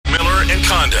and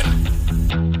Condon.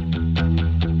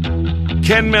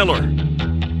 Ken Miller.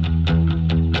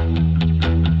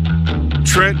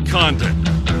 Trent Condon.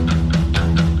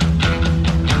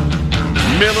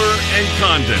 Miller and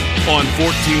Condon on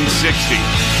 1460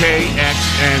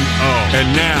 KXNO.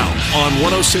 And now on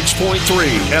 106.3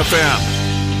 FM.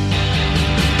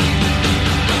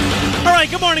 All right,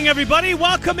 good morning, everybody.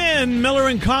 Welcome in Miller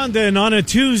and Condon on a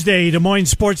Tuesday. Des Moines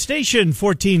Sports Station,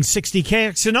 1460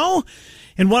 KXNO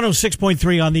and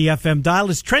 106.3 on the FM dial.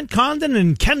 It's Trent Condon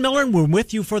and Ken Miller, and we're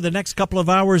with you for the next couple of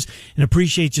hours and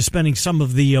appreciate you spending some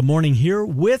of the morning here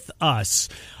with us.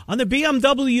 On the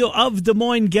BMW of Des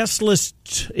Moines guest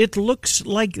list, it looks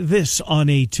like this on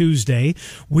a Tuesday.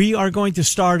 We are going to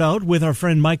start out with our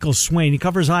friend Michael Swain. He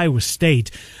covers Iowa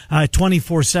State,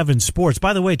 24/7 Sports.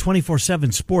 By the way,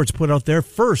 24/7 Sports put out their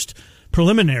first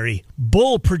preliminary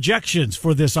bowl projections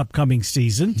for this upcoming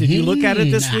season. Did you look at it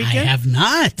this weekend? I have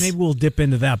not. Maybe we'll dip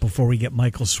into that before we get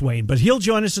Michael Swain. But he'll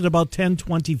join us at about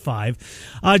 10:25.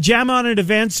 Jam On at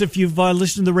events. If you've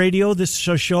listened to the radio, this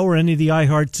show, or any of the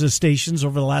iHeart stations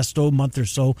over the last month or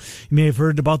so, you may have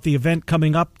heard about the event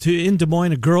coming up in Des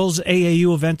Moines, a girls'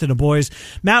 AAU event and a boys.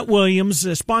 Matt Williams,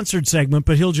 a sponsored segment,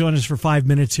 but he'll join us for 5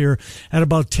 minutes here at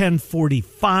about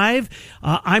 10:45.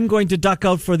 I'm going to duck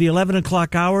out for the 11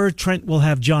 o'clock hour. Trent will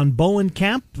have John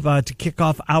Bowenkamp to kick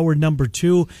off hour number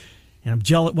 2. And I'm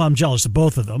jealous. Well, I'm jealous of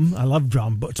both of them. I love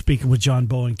speaking with John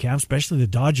Bowenkamp, especially the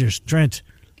Dodgers. Trent,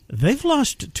 they've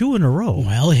lost 2 in a row.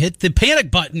 Well, hit the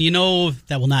panic button. You know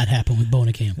that will not happen with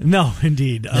Bowenkamp. No,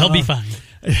 indeed. They'll be fine.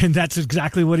 And that's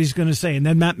exactly what he's going to say. And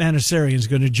then Matt Manasarian is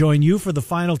going to join you for the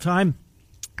final time.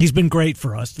 He's been great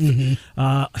for us.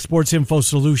 Sports Info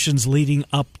Solutions leading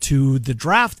up to the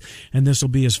draft, and this will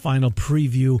be his final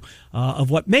preview of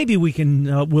what maybe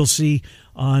we'll see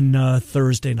on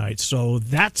Thursday night. So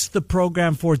that's the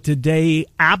program for today,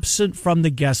 absent from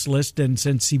the guest list, and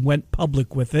since he went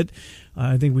public with it,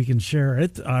 I think we can share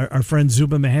it. Our friend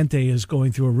Zubin Mehenti is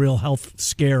going through a real health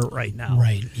scare right now.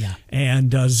 Right, yeah.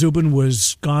 And Zubin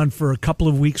was gone for a couple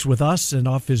of weeks with us and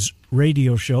off his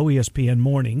radio show, ESPN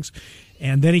Mornings.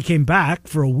 And then he came back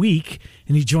for a week,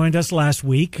 and he joined us last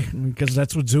week because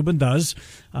that's what Zubin does.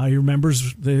 He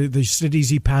remembers the cities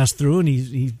he passed through, and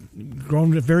he's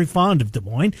grown very fond of Des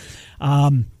Moines.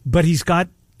 But he's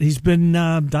been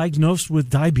diagnosed with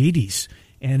diabetes.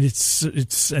 And it's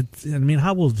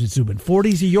how old is Zubin? 40?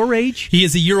 Is he your age? He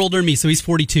is a year older than me, so he's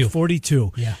 42.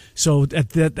 42. Yeah. So at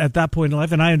that point in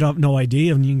life, and I have no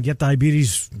idea, and you can get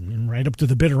diabetes right up to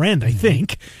the bitter end, I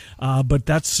think. But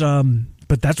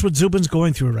that's what Zubin's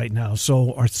going through right now.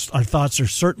 So our thoughts are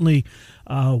certainly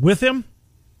with him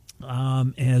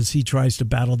as he tries to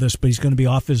battle this. But he's going to be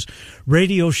off his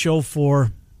radio show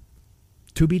for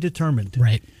to be determined.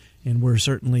 Right. And we're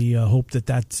certainly hope that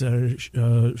that's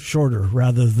shorter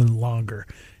rather than longer,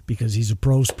 because he's a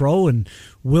pro's pro and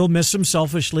we'll miss him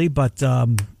selfishly, but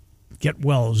get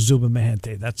well, Zubin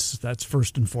Mehenti. That's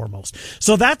first and foremost.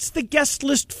 So that's the guest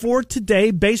list for today.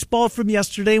 Baseball from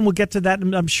yesterday, and we'll get to that,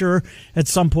 I'm sure, at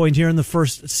some point here in the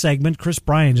first segment. Chris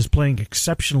Bryant is playing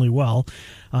exceptionally well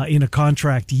in a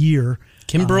contract year.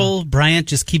 Kimbrel, Bryant,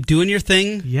 just keep doing your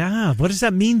thing. Yeah. What does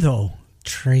that mean, though?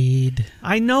 Trade.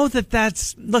 I know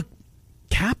that's... Look,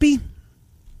 Cappy,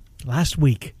 last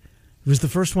week, was the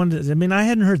first one... I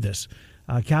hadn't heard this.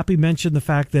 Cappy mentioned the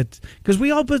fact that... Because we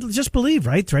all just believe,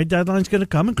 right? Trade deadline's going to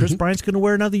come and Chris Bryant's going to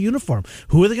wear another uniform.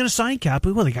 Who are they going to sign,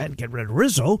 Cappy? Well, they got to get rid of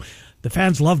Rizzo. The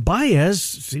fans love Baez.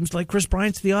 Seems like Chris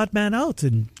Bryant's the odd man out,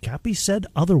 and Cappy said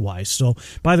otherwise. So,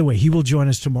 by the way, he will join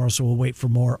us tomorrow, so we'll wait for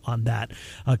more on that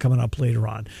coming up later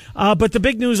on. But the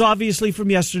big news, obviously, from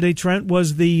yesterday, Trent,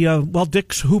 was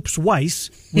Dick Hoops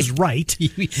Weiss was right.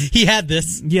 He had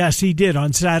this. Yes, he did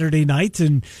on Saturday night,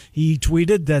 and he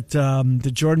tweeted that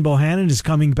Jordan Bohannon is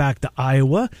coming back to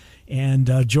Iowa,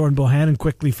 and Jordan Bohannon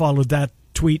quickly followed that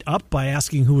tweet up by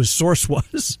asking who his source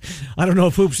was. I don't know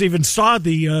if Hoops even saw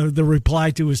the reply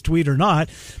to his tweet or not,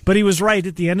 but he was right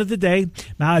at the end of the day.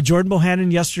 Jordan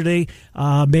Bohannon yesterday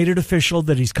made it official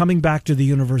that he's coming back to the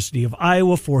University of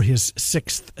Iowa for his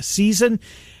 6th season.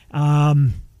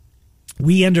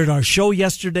 We ended our show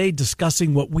yesterday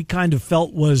discussing what we kind of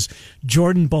felt was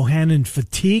Jordan Bohannon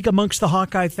fatigue amongst the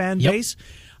Hawkeye fan base.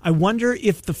 I wonder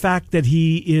if the fact that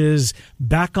he is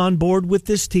back on board with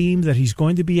this team, that he's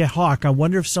going to be a Hawk, I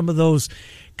wonder if some of those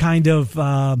kind of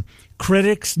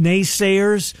critics,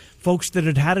 naysayers, folks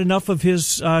that had enough of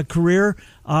his career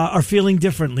are feeling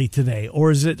differently today.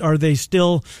 Or are they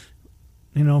still,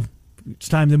 it's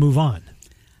time to move on?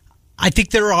 I think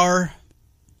there are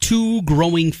two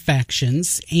growing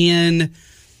factions, and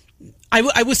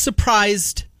I was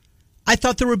surprised. I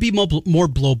thought there would be more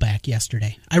blowback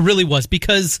yesterday. I really was,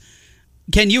 because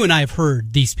Ken, you and I have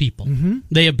heard these people. Mm-hmm.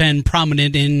 They have been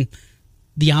prominent in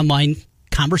the online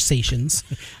conversations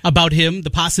about him, the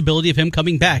possibility of him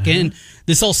coming back. And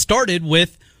this all started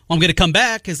with, I'm going to come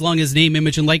back as long as name,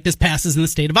 image, and likeness passes in the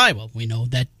state of Iowa. We know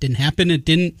that didn't happen. It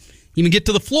didn't even get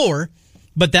to the floor,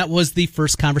 but that was the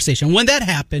first conversation. When that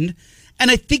happened,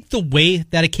 and I think the way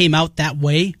that it came out that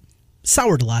way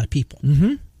soured a lot of people.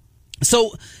 Mm-hmm.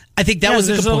 So I think that was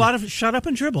there's a lot of shut up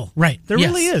and dribble. Right. There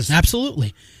really is.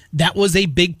 Absolutely. That was a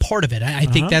big part of it. I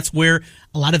think that's where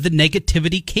a lot of the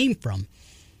negativity came from.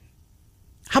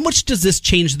 How much does this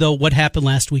change, though, what happened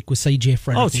last week with C.J.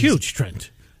 Frederick? Oh, it's huge,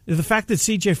 Trent. The fact that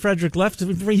C.J. Frederick left,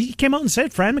 he came out and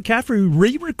said Fran McCaffrey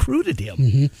re-recruited him.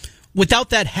 Mm-hmm. Without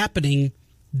that happening,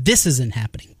 this isn't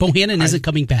happening. Bohannon isn't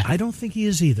coming back. I don't think he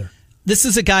is either. This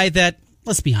is a guy that,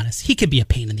 let's be honest, he could be a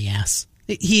pain in the ass.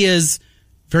 He is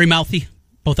very mouthy,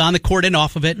 both on the court and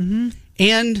off of it. Mm-hmm.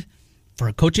 And for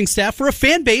a coaching staff, for a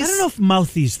fan base. I don't know if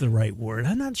mouthy's the right word.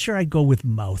 I'm not sure I'd go with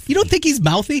mouthy. You don't think he's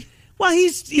mouthy? Well,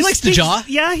 he likes to jaw.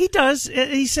 Yeah, he does.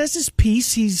 He says his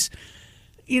piece. He's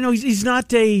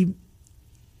not a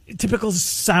typical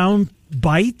sound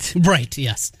bite. Right,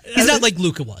 yes. He's not like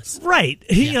Luka was. Right.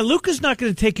 Luka's not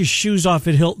going to take his shoes off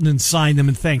at Hilton and sign them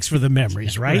and thanks for the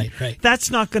memories, right? Right.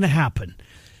 That's not going to happen.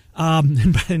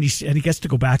 And he gets to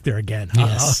go back there again.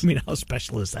 Yes. How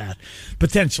special is that?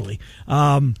 Potentially.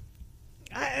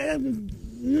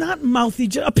 Not mouthy,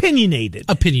 opinionated.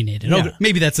 Opinionated. Yeah. Okay.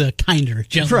 Maybe that's a kinder,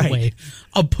 gentler way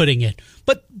of putting it.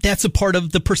 But that's a part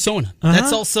of the persona.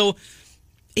 That's also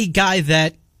a guy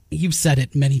that, you've said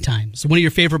it many times, one of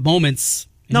your favorite moments.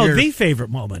 The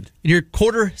favorite moment. In your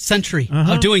quarter century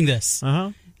of doing this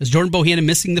is Jordan Bohannon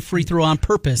missing the free throw on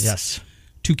purpose. Yes.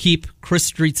 To keep Chris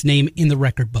Street's name in the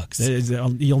record books.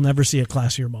 You'll never see a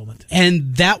classier moment.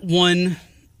 And that one,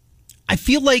 I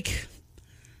feel like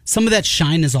some of that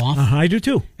shine is off. I do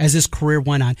too. As his career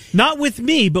went on. Not with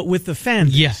me, but with the fan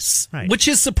base. Yes. Right. Which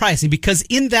is surprising because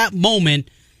in that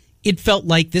moment, it felt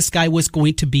like this guy was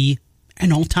going to be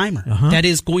an all-timer. That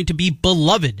is going to be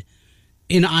beloved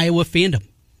in Iowa fandom.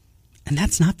 And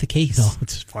that's not the case. No,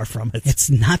 it's far from it.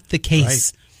 It's not the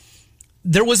case.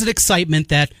 Right. There was an excitement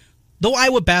that, though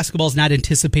Iowa basketball is not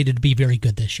anticipated to be very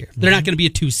good this year, they're not going to be a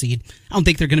 2 seed. I don't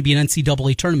think they're going to be an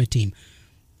NCAA tournament team.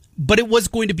 But it was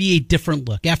going to be a different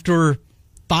look. After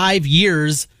 5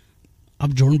 years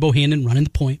of Jordan Bohannon running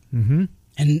the point and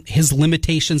his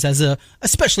limitations as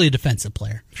especially a defensive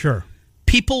player. Sure.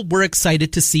 People were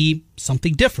excited to see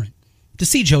something different, to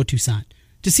see Joe Toussaint,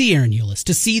 to see Aaron Eulis,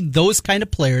 to see those kind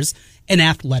of players, an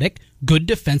athletic, good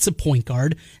defensive point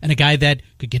guard, and a guy that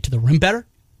could get to the rim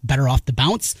better off the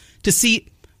bounce, to see,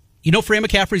 Fran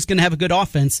McCaffrey's going to have a good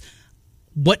offense,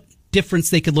 what difference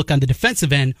they could look on the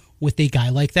defensive end with a guy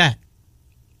like that.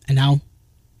 And now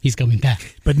he's coming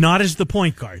back. But not as the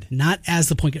point guard. Not as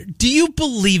the point guard. Do you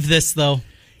believe this, though?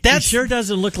 That sure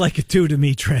doesn't look like a 2 to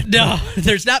me, Trent. No,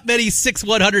 there's not many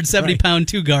 170-pound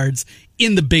 2 guards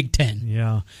in the Big Ten.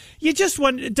 Yeah. You just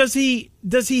wonder, does he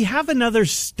have another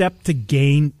step to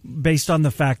gain based on the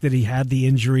fact that he had the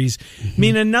injuries? I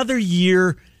mean, another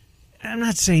year, I'm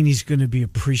not saying he's going to be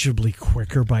appreciably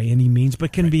quicker by any means,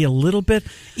 but can be a little bit.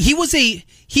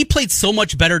 He played so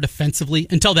much better defensively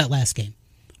until that last game.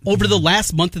 Over the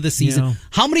last month of the season,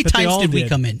 how many times did we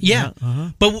come in? Yeah.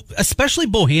 But especially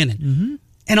Bohannon.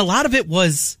 And a lot of it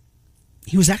was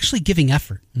he was actually giving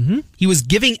effort. He was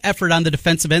giving effort on the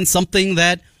defensive end, something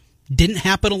that didn't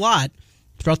happen a lot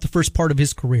throughout the first part of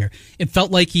his career. It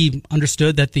felt like he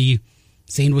understood that the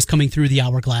sand was coming through the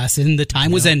hourglass and the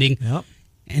time was ending.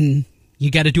 And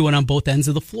you got to do it on both ends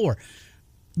of the floor.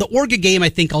 The Oregon game, I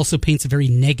think, also paints a very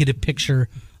negative picture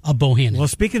of Bohannon. Well,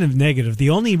 speaking of negative, the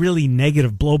only really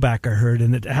negative blowback I heard,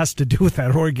 and it has to do with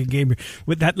that Oregon game,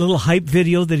 with that little hype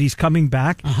video that he's coming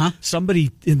back.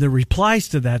 Somebody in the replies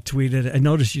to that tweeted, I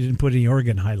noticed you didn't put any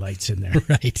Oregon highlights in there.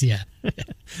 Right, yeah.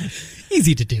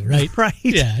 Easy to do, right? Right.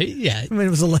 Yeah. I mean, it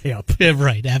was a layup. Yeah,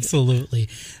 right, absolutely.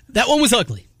 That one was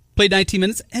ugly. Played 19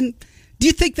 minutes. And do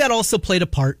you think that also played a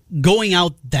part, going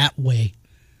out that way?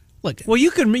 Look, well, you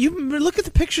look at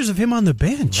the pictures of him on the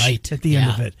bench at the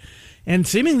end of it. And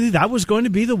seemingly that was going to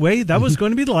be the way, that was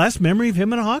going to be the last memory of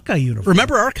him in a Hawkeye uniform.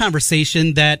 Remember our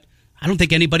conversation that I don't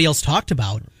think anybody else talked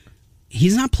about?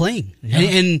 He's not playing.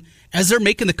 And as they're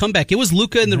making the comeback, it was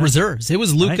Luka and the reserves. It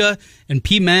was Luka and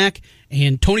P-Mac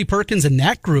and Tony Perkins and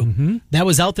that group that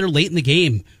was out there late in the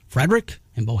game. Frederick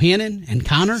and Bohannon and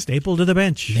Connor. Stapled to the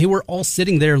bench. They were all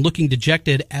sitting there looking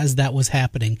dejected as that was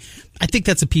happening. I think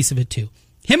that's a piece of it too.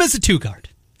 Him as a 2 guard.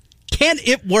 Can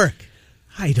it work?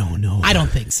 I don't know. I don't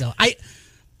think so.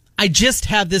 I just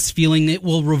have this feeling it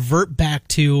will revert back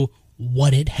to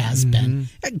what it has been.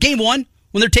 Game 1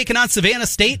 when they're taking on Savannah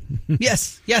State.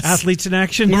 Yes. Athletes in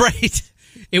action. Right.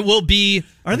 It will be.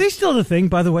 Are they still a thing,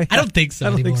 by the way? I don't think so. I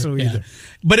don't anymore. think so either. Yeah.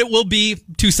 But it will be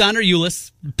Tucson or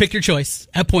Euless. Pick your choice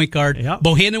at point guard. Yep.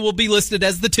 Bohannon will be listed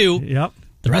as the 2. Yep.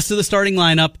 The rest of the starting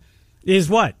lineup is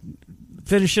what?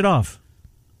 Finish it off.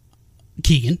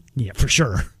 Keegan. Yeah, for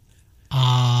sure.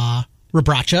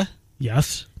 Rebracha.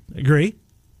 Yes. Agree.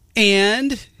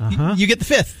 And you get the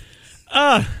 5th.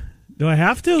 Do I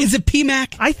have to? Is it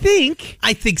PMAC? I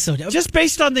think so. Just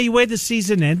based on the way the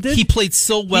season ended. He played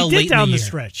so well he did late down in the the year.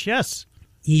 stretch, yes.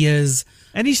 He is.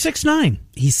 And he's 6'9".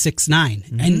 He's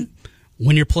 6'9". And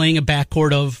when you're playing a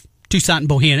backcourt of Toussaint and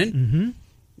Bohannon,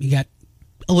 you got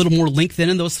a little more length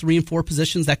in those 3 and 4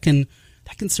 positions. That can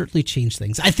certainly change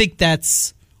things. I think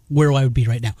that's where I would be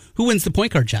right now. Who wins the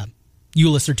point guard job?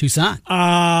 Euless or Toussaint?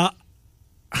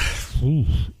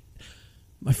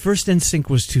 My first instinct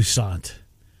was Toussaint.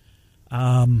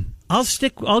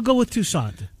 I'll go with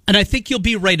Toussaint. And I think you'll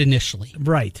be right initially.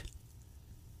 Right.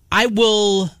 I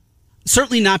will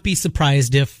certainly not be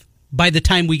surprised if by the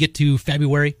time we get to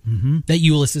February that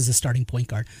Euless is a starting point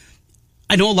guard.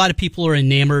 I know a lot of people are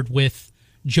enamored with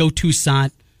Joe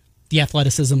Toussaint, the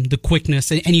athleticism, the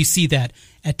quickness, and you see that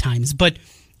at times. But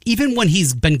even when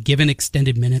he's been given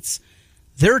extended minutes,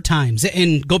 there are times,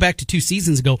 and go back to 2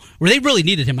 seasons ago, where they really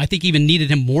needed him. I think even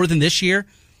needed him more than this year.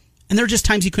 And there are just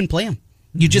times you couldn't play him.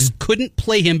 You just couldn't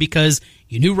play him because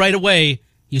you knew right away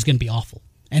he was going to be awful.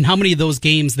 And how many of those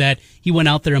games that he went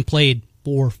out there and played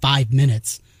 4 or 5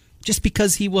 minutes just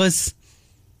because he was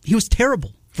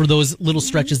terrible for those little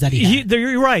stretches that he had.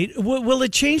 You're right. Will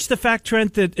it change the fact,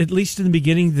 Trent, that at least in the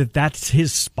beginning that's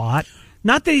his spot?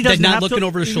 Not that he doesn't not have looking to,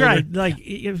 over his shoulder. Right. Like,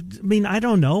 I mean, I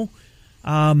don't know.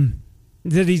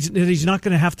 That he's not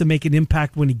going to have to make an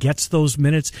impact when he gets those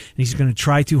minutes, and he's going to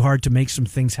try too hard to make some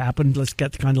things happen. Let's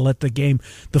let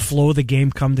the flow of the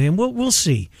game come to him. We'll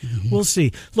see. We'll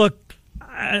see. Look,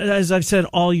 as I've said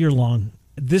all year long,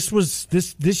 this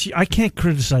year, I can't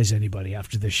criticize anybody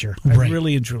after this year. I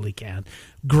really and truly can't.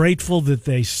 Grateful that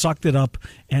they sucked it up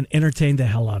and entertained the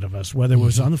hell out of us, whether it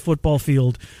was on the football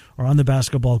field or on the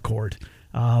basketball court.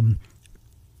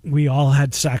 We all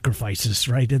had sacrifices,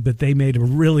 right? But they made a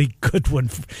really good one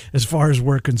as far as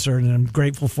we're concerned, and I'm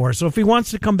grateful for it. So if he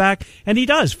wants to come back, and he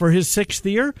does for his 6th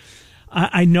year,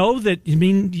 I know that. I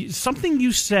mean, something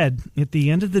you said at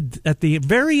the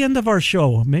very end of our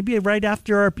show, maybe right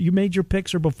after you made your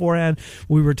picks or beforehand,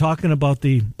 we were talking about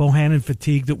the Bohannon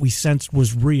fatigue that we sensed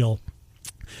was real.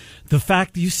 The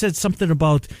fact you said something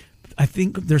about, I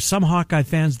think there's some Hawkeye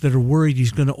fans that are worried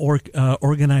he's going to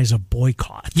organize a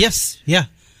boycott. Yes, yeah.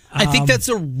 I think that's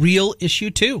a real issue,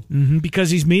 too. Because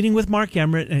he's meeting with Mark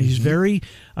Emmert, and he's very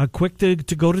quick to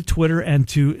go to Twitter and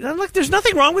look, there's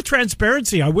nothing wrong with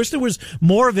transparency. I wish there was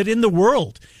more of it in the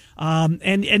world.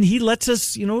 And he lets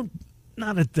us,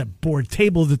 not at the board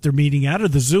table that they're meeting at or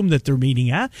the Zoom that they're meeting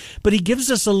at, but he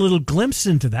gives us a little glimpse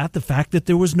into that, the fact that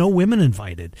there was no women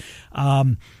invited.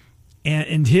 And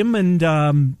him and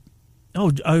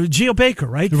Geo Baker,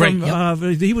 right?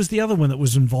 He was the other one that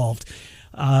was involved.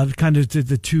 Kind of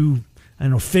the two,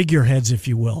 figureheads, if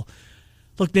you will.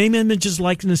 Look, name, image,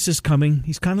 likeness is coming.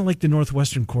 He's kind of like the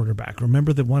Northwestern quarterback.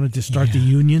 Remember that wanted to start the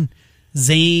union?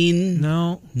 Zane?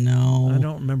 No. I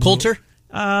don't remember. Coulter?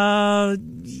 I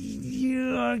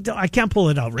can't pull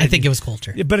it out right I think it was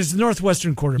Coulter. But it's the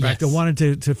Northwestern quarterback that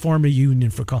wanted to form a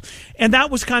union for college. And that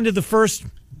was kind of the first,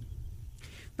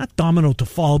 not domino to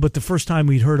fall, but the first time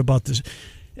we'd heard about this.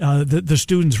 The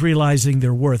students realizing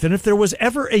their worth, and if there was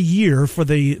ever a year for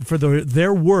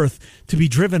their worth to be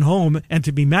driven home and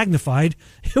to be magnified,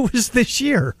 it was this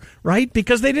year, right?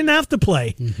 Because they didn't have to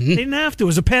play, they didn't have to. It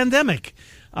was a pandemic,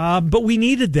 but we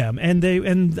needed them,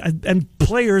 and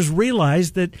players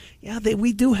realized that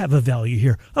we do have a value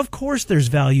here. Of course, there's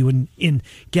value in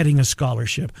getting a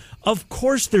scholarship. Of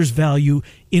course, there's value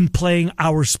in playing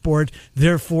our sport,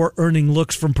 therefore earning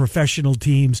looks from professional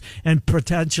teams and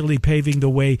potentially paving the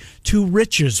way to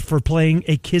riches for playing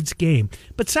a kid's game.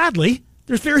 But sadly,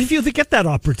 there's very few that get that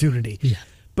opportunity. Yeah.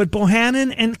 But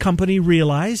Bohannon and company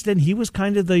realized, and he was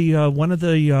kind of the one of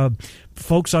the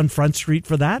folks on Front Street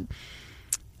for that.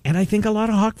 And I think a lot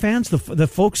of Hawk fans, the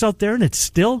folks out there, and it's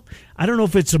still, I don't know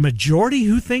if it's a majority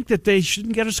who think that they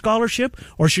shouldn't get a scholarship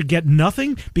or should get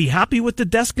nothing, be happy with the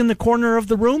desk in the corner of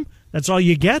the room. That's all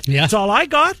you get? Yeah. That's all I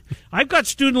got? I've got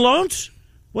student loans.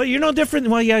 Well, you're no different.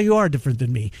 Well, yeah, you are different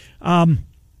than me. But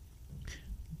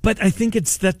I think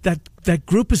it's that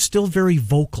group is still very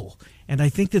vocal. And I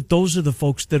think that those are the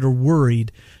folks that are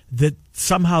worried that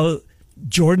somehow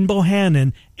Jordan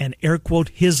Bohannon and air quote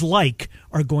his like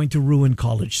are going to ruin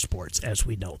college sports as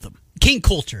we know them. Kane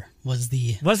Coulter was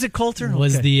it Coulter?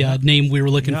 Was okay. the name we were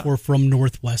looking for from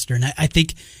Northwestern. I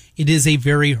think it is a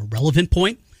very relevant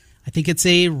point. I think it's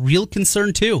a real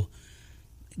concern too.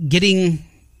 Getting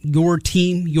your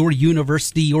team, your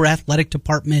university, your athletic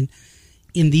department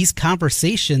in these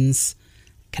conversations,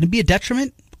 can it be a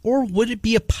detriment or would it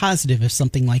be a positive if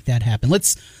something like that happened?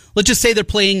 Let's just say they're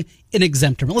playing an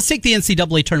exempt tournament. Let's take the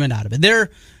NCAA tournament out of it. They're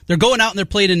going out and they're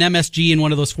playing an MSG in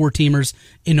one of those 4-teamers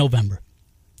in November.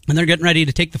 And they're getting ready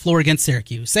to take the floor against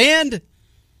Syracuse. And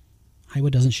Iowa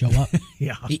doesn't show up.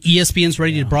 Yeah. ESPN's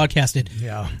ready to broadcast it.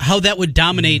 Yeah. How that would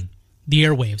dominate the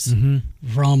airwaves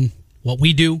from what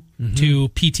we do to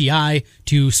PTI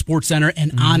to SportsCenter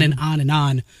and on and on and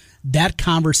on. That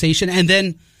conversation. And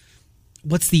then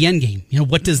what's the end game?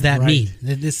 What does that mean?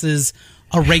 This is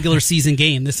a regular season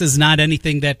game. This is not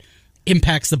anything that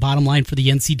impacts the bottom line for the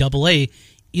NCAA.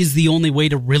 Is the only way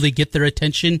to really get their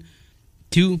attention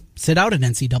to sit out an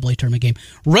NCAA tournament game.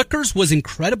 Rutgers was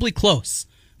incredibly close.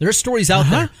 There are stories out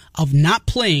there of not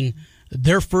playing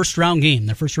their first round game.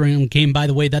 Their first round game, by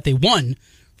the way, that they won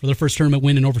for their first tournament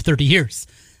win in over 30 years.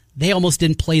 They almost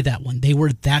didn't play that one. They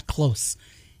were that close.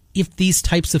 If these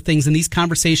types of things and these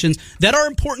conversations that are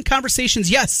important conversations,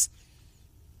 yes.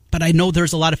 But I know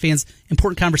there's a lot of fans,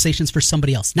 important conversations for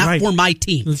somebody else, not for my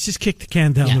team. Let's just kick the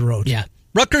can down the road. Yeah.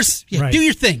 Rutgers, do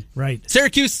your thing. Right.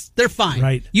 Syracuse, they're fine.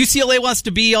 Right. UCLA wants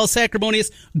to be all sacrimonious.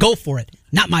 Go for it.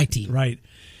 Not my team. Right.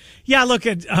 Yeah, look,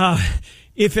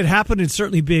 if it happened, it'd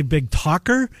certainly be a big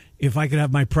talker. If I could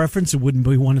have my preference, it wouldn't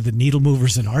be one of the needle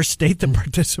movers in our state that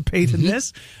participate in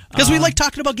this. Because we like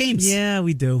talking about games. Yeah,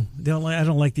 we do. I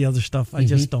don't like the other stuff. I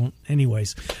just don't.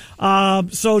 Anyways.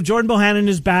 So Jordan Bohannon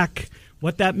is back.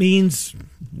 What that means,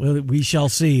 well, we shall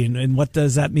see. And what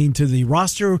does that mean to the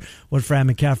roster? What Fran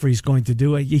McCaffrey is going to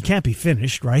do? You can't be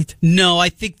finished, right? No, I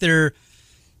think you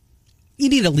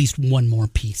need at least one more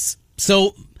piece.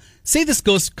 So say this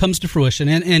comes to fruition,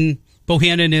 and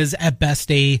Bohannon is at best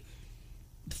a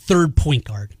third point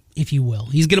guard, if you will.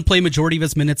 He's going to play majority of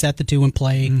his minutes at the 2 and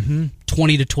play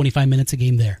 20 to 25 minutes a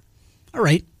game there. All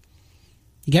right.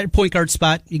 You got your point guard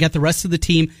spot. You got the rest of the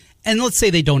team. And let's say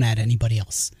they don't add anybody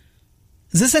else.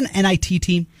 Is this an NIT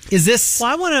team? Is this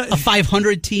a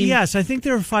 500 team? Yes, I think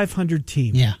they're a 500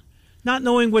 team. Yeah. Not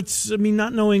knowing what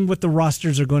the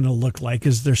rosters are going to look like,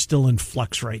 as they're still in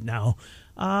flux right now.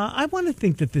 I want to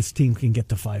think that this team can get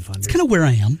to 500. It's kind of where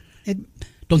I am. I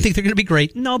don't think they're going to be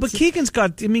great. No, but Keegan's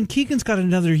got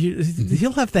another year.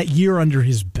 He'll have that year under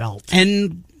his belt.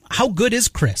 And how good is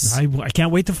Chris? I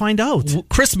can't wait to find out.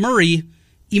 Chris Murray,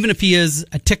 even if he is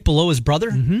a tick below his brother,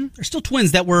 they're still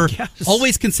twins that were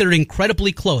always considered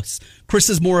incredibly close. Chris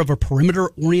is more of a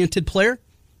perimeter-oriented player.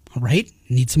 All right,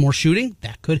 need some more shooting.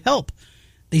 That could help.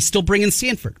 They still bring in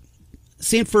Sanford.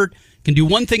 Sanford can do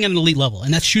one thing at an elite level,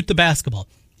 and that's shoot the basketball.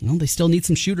 They still need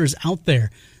some shooters out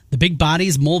there. The big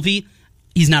bodies, Mulvey,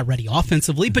 he's not ready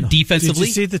offensively, but defensively. Did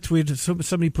you see the tweet?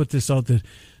 Somebody put this out that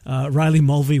Riley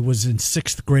Mulvey was in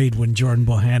 6th grade when Jordan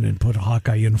Bohannon put a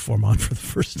Hawkeye uniform on for the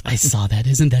first time. I saw that.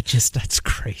 Isn't that just... That's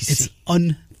crazy. It's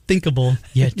unthinkable,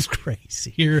 yet it's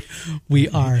crazy. Here we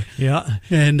are. Yeah.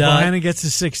 And Bohannon gets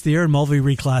his 6th year and Mulvey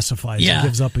reclassifies. Yeah. He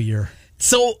gives up a year.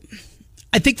 So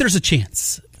I think there's a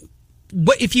chance.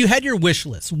 If you had your wish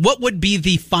list, what would be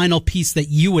the final piece that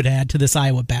you would add to this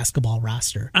Iowa basketball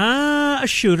roster? A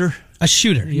shooter. A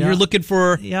shooter. Yeah. You're looking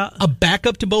for a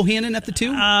backup to Bohannon at the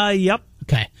 2? Yep.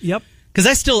 Okay. Yep.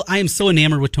 Because I am so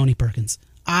enamored with Tony Perkins.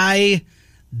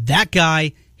 That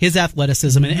guy, his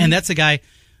athleticism, and that's a guy,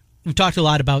 we've talked a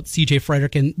lot about CJ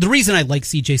Frederick, and the reason I like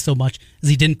CJ so much is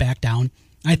he didn't back down.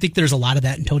 I think there's a lot of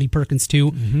that in Tony Perkins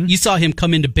too. You saw him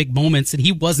come into big moments, and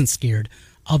he wasn't scared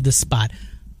of the spot.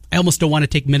 I almost don't want to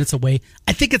take minutes away.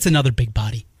 I think it's another big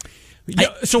body.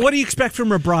 So what do you expect from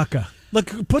Rebraca?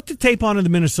 Look, put the tape on in the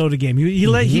Minnesota game. He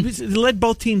led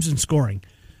both teams in scoring.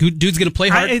 Dude's going to play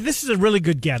hard. This is a really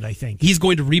good get, I think. He's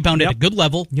going to rebound at a good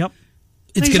level. Yep.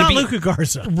 He's not Luka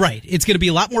Garza. Right. It's going to be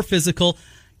a lot more physical.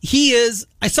 He is,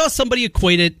 I saw somebody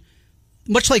equate it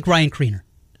much like Ryan Kriener.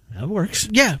 That works.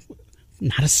 Yeah.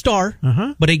 Not a star,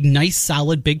 but a nice,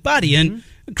 solid, big body. And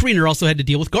Kriener also had to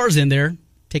deal with Garza in there,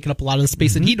 taking up a lot of the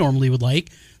space that he normally would like.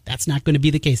 That's not going to be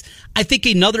the case. I think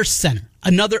another center,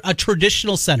 a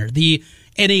traditional center, the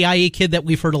NAIA kid that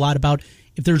we've heard a lot about,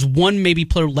 if there's one maybe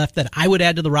player left that I would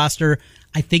add to the roster,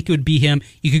 I think it would be him.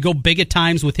 You could go big at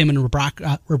times with him and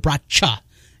Rebraca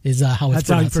is how it's pronounced. That's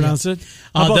how you pronounce it?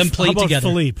 Them playing together.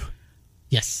 Philippe?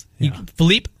 Yes. Yeah.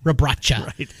 Philippe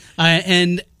Rebraca. Right.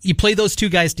 And you play those two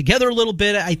guys together a little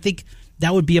bit. I think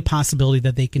that would be a possibility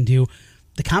that they can do.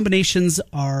 The combinations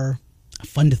are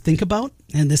fun to think about.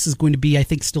 And this is going to be, I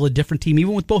think, still a different team,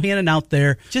 even with Bohannon out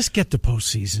there. Just get the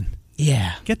postseason.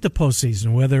 Yeah. Get the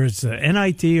postseason, whether it's the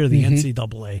NIT or the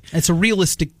NCAA. It's a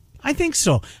realistic. I think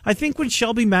so. I think when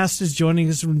Shelby Mast is joining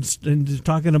us and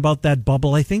talking about that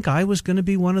bubble, I think I was going to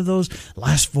be one of those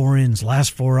last four ins,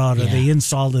 last four out. Are they in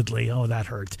solidly? Oh, that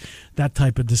hurt. That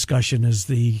type of discussion as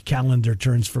the calendar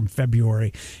turns from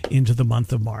February into the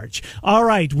month of March. All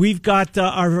right, we've got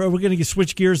we're going to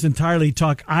switch gears entirely,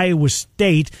 talk Iowa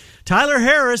State. Tyler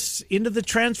Harris into the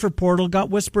transfer portal. Got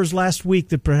whispers last week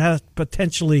that perhaps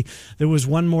potentially there was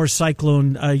one more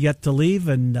Cyclone yet to leave,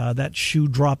 and that shoe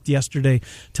dropped yesterday.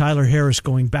 Tyler Harris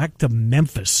going back to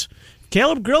Memphis.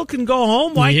 Caleb Grill can go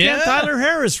home. Why can't Tyler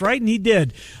Harris, right? And he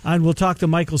did. And we'll talk to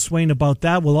Michael Swain about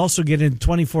that. We'll also get into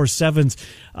 24/7's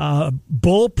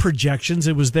bowl projections.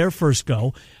 It was their first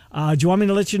go. Do you want me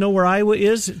to let you know where Iowa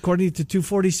is, according to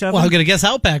 247? Well, I'm going to guess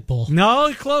Outback Bowl.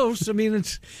 No, close. I mean,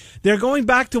 they're going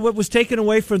back to what was taken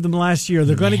away from them last year.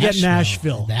 They're going to get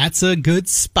Nashville. That's a good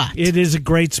spot. It is a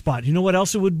great spot. You know what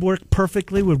else it would work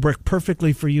perfectly? Would work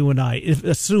perfectly for you and I,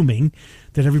 assuming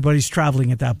that everybody's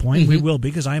traveling at that point. We will,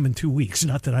 because I am in 2 weeks.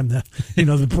 Not that I'm the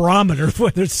the barometer of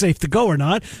whether it's safe to go or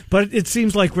not, but it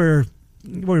seems like we're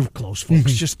close,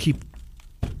 folks. Just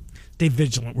stay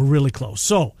vigilant. We're really close.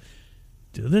 So,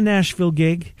 do the Nashville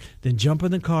gig, then jump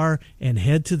in the car and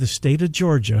head to the state of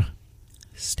Georgia.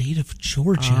 State of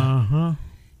Georgia?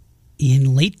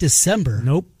 In late December?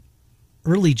 Nope.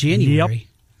 Early January? Yep.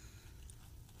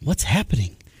 What's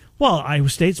happening? Well, Iowa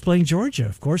State's playing Georgia,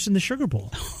 of course, in the Sugar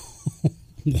Bowl.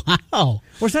 Wow.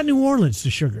 Or is that New Orleans,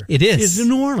 the Sugar? It is. It's in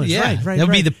New Orleans, right. That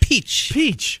would be the Peach.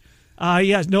 Peach.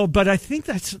 No, but I think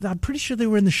I'm pretty sure they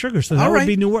were in the Sugar, so that would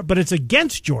be New Orleans, but it's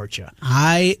against Georgia.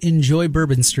 I enjoy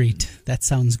Bourbon Street. That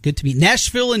sounds good to me.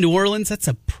 Nashville and New Orleans, that's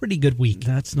a pretty good week.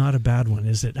 That's not a bad one,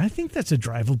 is it? I think that's a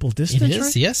drivable distance, It is,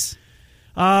 right? yes.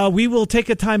 We will take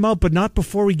a timeout, but not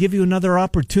before we give you another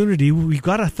opportunity. We've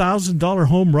got a $1,000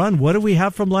 home run. What do we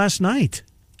have from last night?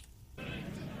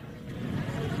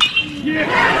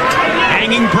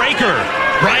 Hanging breaker,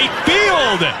 right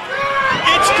field.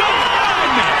 It's gone.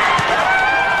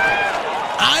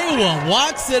 Iowa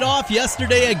walks it off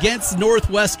yesterday against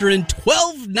Northwestern,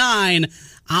 12-9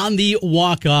 on the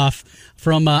walk-off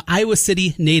from Iowa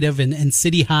City native and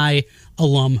City High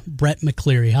alum Brett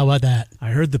McCleary. How about that? I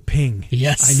heard the ping.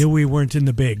 Yes. I knew we weren't in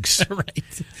the bigs.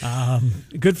 Right.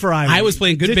 Good for Iowa. Iowa's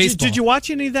playing good baseball. Did you watch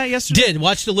any of that yesterday?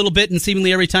 Watched a little bit, and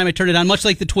seemingly every time I turned it on, much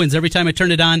like the Twins, every time I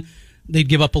turned it on, they'd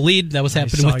give up a lead. That was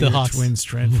happening with the Hawks. Twins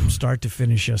trend from start to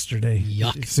finish yesterday.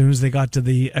 Yuck. As soon as they got to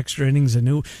the extra innings, I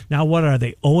knew. Now what are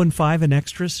they, 0-5 in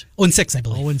extras? 0-6, I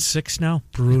believe. 0-6 now?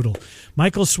 Brutal.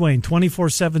 Michael Swain,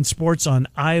 24/7 Sports on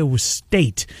Iowa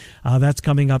State. That's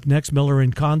coming up next. Miller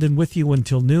and Condon with you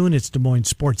until noon. It's Des Moines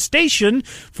Sports Station,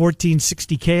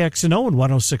 1460 KXNO and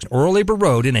 106. Earl Labor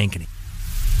Road in Ankeny.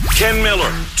 Ken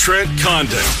Miller, Trent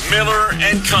Condon, Miller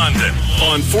and Condon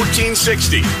on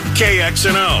 1460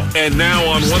 KXNO and now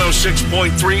on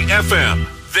 106.3 FM.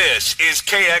 This is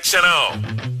KXNO.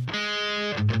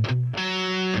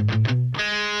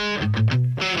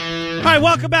 All right,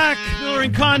 welcome back. Miller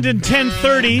and Condon,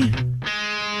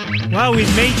 10:30. Well,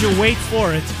 we've made you wait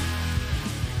for it.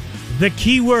 The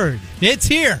key word. It's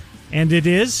here. And it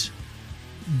is?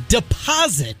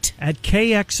 Deposit. At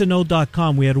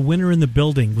KXNO.com, we had a winner in the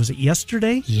building. Was it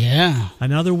yesterday? Yeah.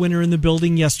 Another winner in the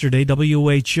building yesterday.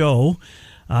 WHO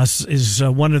is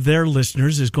one of their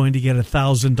listeners is going to get a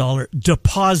 $1,000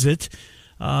 deposit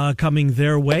coming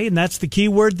their way. And that's the key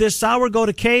word this hour. Go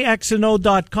to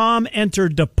KXNO.com, enter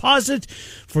deposit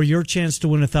for your chance to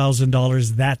win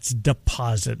 $1,000. That's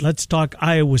deposit. Let's talk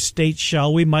Iowa State,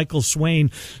 shall we? Michael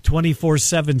Swain,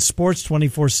 24/7 Sports,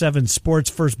 24/7 Sports.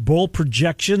 First bowl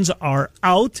projections are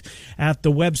out at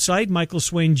the website. Michael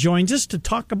Swain joins us to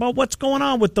talk about what's going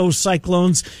on with those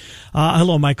Cyclones.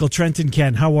 Hello, Michael. Trent and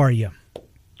Ken, how are you?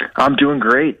 I'm doing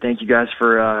great. Thank you guys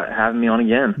for having me on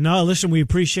again. No, listen, we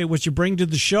appreciate what you bring to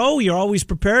the show. You're always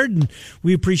prepared, and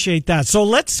we appreciate that. So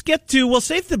let's we'll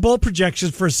save the bowl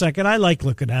projections for a second. I like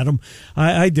looking at them.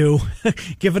 I do.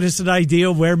 Giving us an idea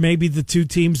of where maybe the two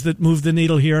teams that move the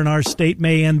needle here in our state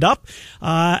may end up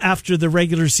after the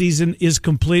regular season is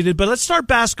completed. But let's start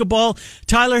basketball.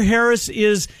 Tyler Harris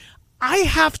is, I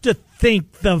have to think,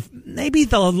 maybe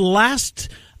the last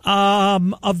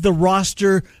of the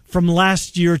roster from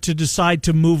last year to decide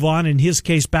to move on, in his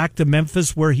case, back to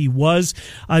Memphis where he was.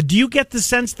 Do you get the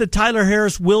sense that Tyler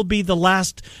Harris will be the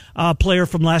last player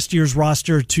from last year's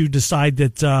roster to decide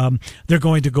that they're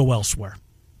going to go elsewhere?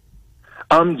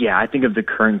 Yeah, I think of the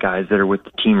current guys that are with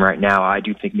the team right now, I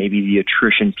do think maybe the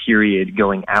attrition period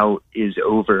going out is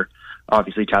over.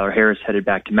 obviously Tyler Harris headed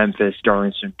back to Memphis.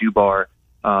 Darlington Dubar,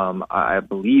 I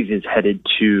believe, is headed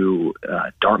to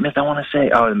Dartmouth, I want to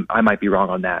say. Oh, I might be wrong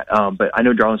on that. But I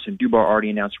know Darlington Dubar already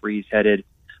announced where he's headed.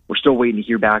 We're still waiting to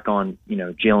hear back on,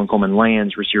 Jalen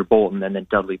Coleman-Lands, Rasir Bolton, and then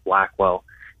Dudley Blackwell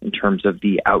in terms of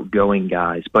the outgoing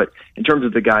guys. But in terms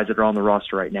of the guys that are on the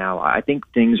roster right now, I think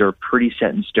things are pretty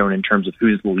set in stone in terms of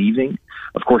who's leaving.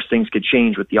 Of course, things could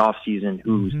change with the offseason,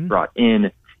 who's brought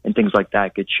in, and things like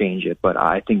that could change it. But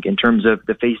I think in terms of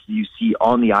the faces you see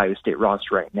on the Iowa State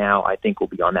roster right now, I think will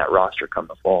be on that roster come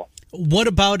the fall. What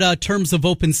about terms of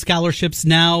open scholarships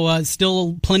now?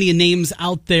 Still plenty of names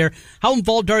out there. How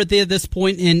involved are they at this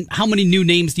point, and how many new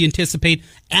names do you anticipate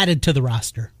added to the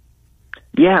roster?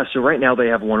 Yeah, so right now they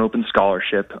have one open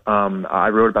scholarship. I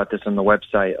wrote about this on the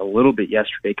website a little bit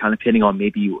yesterday, kind of hitting on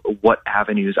maybe what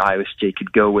avenues Iowa State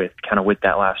could go with, kind of with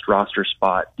that last roster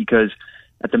spot, because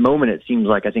at the moment it seems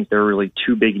like I think there are really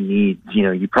two big needs.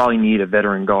 You probably need a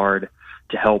veteran guard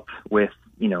to help with,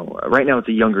 right now it's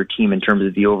a younger team in terms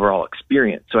of the overall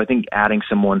experience. So I think adding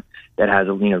someone that has,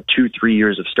 2-3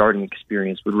 years of starting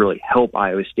experience would really help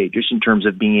Iowa State just in terms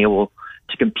of being able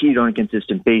to compete on a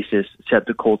consistent basis, set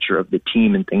the culture of the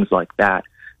team and things like that.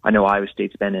 I know Iowa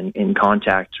State's been in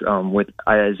contact with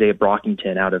Isaiah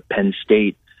Brockington out of Penn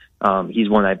State. He's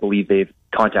one I believe they've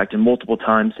contacted multiple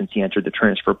times since he entered the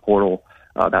transfer portal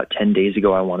about 10 days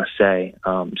ago, I want to say.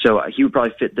 So he would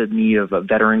probably fit the need of a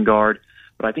veteran guard.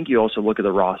 But I think you also look at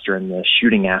the roster and the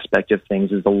shooting aspect of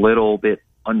things is a little bit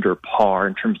under par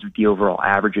in terms of the overall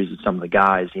averages of some of the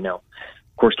guys. Of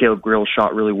course, Caleb Grill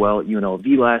shot really well at UNLV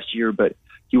last year, but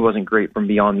he wasn't great from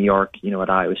beyond the arc, at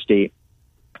Iowa State.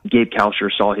 Gabe Kalsher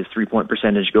saw his three-point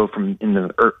percentage go from in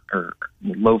the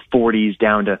low 40s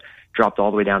dropped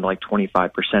all the way down to like 25%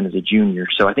 as a junior.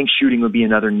 So I think shooting would be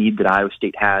another need that Iowa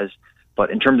State has. But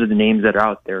in terms of the names that are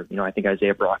out there, I think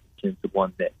Isaiah Brockington is the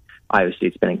one that Iowa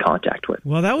State's been in contact with.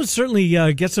 Well, that would certainly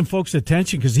get some folks'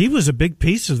 attention because he was a big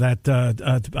piece of that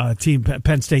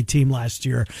Penn State team last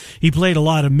year. He played a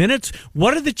lot of minutes.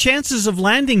 What are the chances of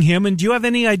landing him? And do you have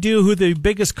any idea who the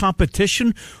biggest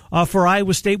competition for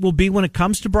Iowa State will be when it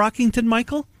comes to Brockington,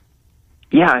 Michael?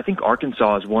 Yeah, I think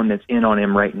Arkansas is one that's in on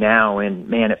him right now. And,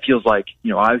 man, it feels like,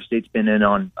 Iowa State's been in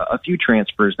on a few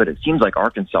transfers, but it seems like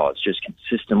Arkansas is just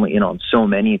consistently in on so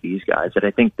many of these guys that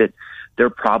I think that they're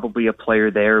probably a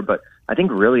player there. But I think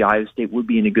really Iowa State would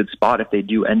be in a good spot if they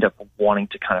do end up wanting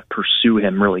to kind of pursue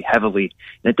him really heavily.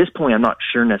 And at this point, I'm not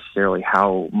sure necessarily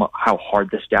how hard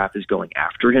the staff is going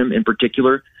after him in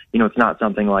particular. It's not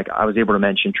something like I was able to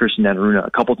mention Tristan Enaruna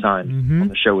a couple times on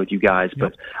the show with you guys,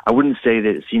 but I wouldn't say that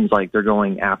it seems like they're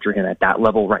going after him at that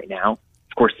level right now.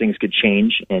 Of course, things could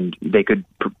change, and they could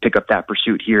pick up that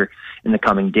pursuit here in the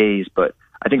coming days. But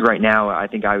I think right now, I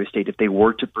think Iowa State, if they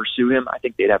were to pursue him, I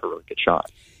think they'd have a really good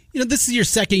shot. This is your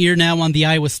second year now on the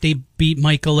Iowa State beat,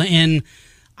 Michael, and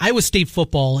Iowa State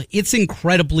football, it's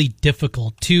incredibly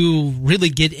difficult to really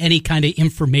get any kind of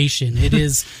information. It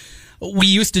is... We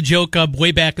used to joke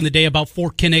way back in the day about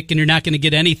Fort Kinnick and you're not going to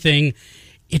get anything.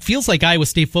 It feels like Iowa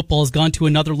State football has gone to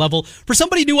another level. For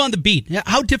somebody new on the beat,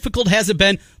 how difficult has it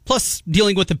been, plus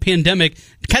dealing with the pandemic,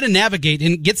 to kind of navigate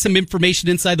and get some information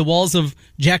inside the walls of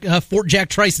Fort Jack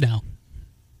Trice now?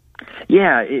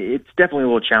 Yeah, it's definitely a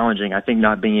little challenging. I think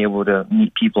not being able to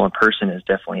meet people in person has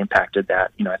definitely impacted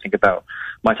that. I think about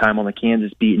my time on the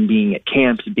Kansas beat and being at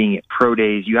camps, being at pro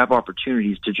days. You have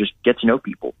opportunities to just get to know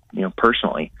people,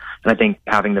 personally. And I think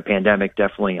having the pandemic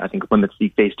definitely, limits the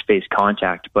face-to-face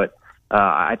contact. But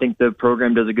I think the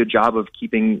program does a good job of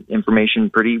keeping information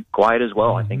pretty quiet as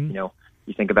well. I think,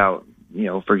 you think about,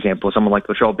 for example, someone like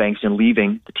Latrell Bankston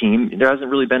leaving the team. There hasn't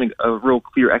really been a real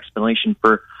clear explanation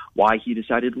for why he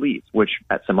decided to leave, which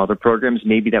at some other programs,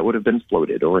 maybe that would have been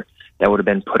floated or that would have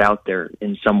been put out there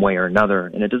in some way or another.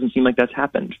 And it doesn't seem like that's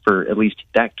happened for at least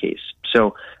that case.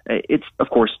 So it's, of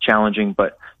course, challenging,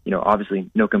 but, obviously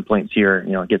no complaints here.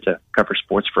 I get to cover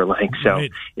sports for a living, so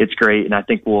It's great. And I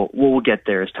think we'll get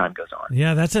there as time goes on.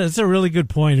 Yeah, that's a really good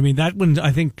point. I mean, that one,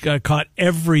 I think, caught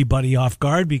everybody off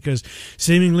guard because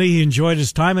seemingly he enjoyed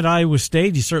his time at Iowa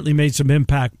State. He certainly made some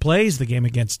impact plays. The game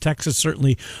against Texas,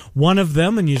 certainly one of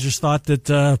them. And you just thought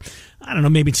that,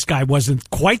 maybe sky wasn't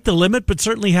quite the limit, but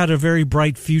certainly had a very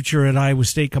bright future at Iowa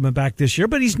State coming back this year.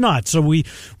 But he's not, so we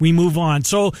move on.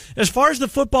 So as far as the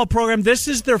football program, this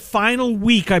is their final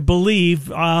week, I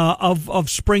believe, of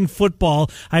spring football.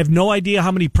 I have no idea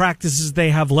how many practices they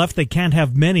have left. They can't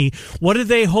have many. What do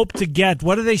they hope to get?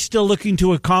 What are they still looking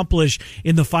to accomplish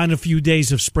in the final few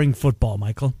days of spring football,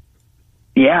 Michael?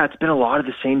 Yeah, it's been a lot of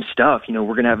the same stuff. We're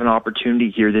going to have an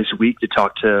opportunity here this week to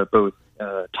talk to both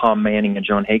Tom Manning and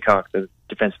John Haycock, the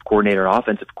defensive coordinator,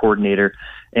 offensive coordinator.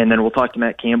 And then we'll talk to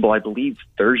Matt Campbell, I believe,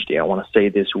 Thursday, I want to say,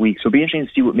 this week. So it'll be interesting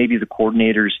to see what maybe the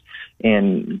coordinators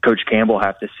and Coach Campbell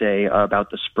have to say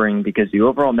about the spring, because the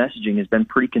overall messaging has been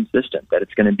pretty consistent, that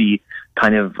it's going to be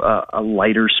kind of a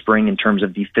lighter spring in terms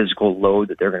of the physical load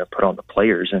that they're going to put on the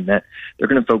players, and that they're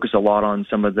going to focus a lot on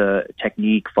some of the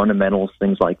technique, fundamentals,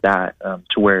 things like that,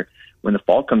 to where when the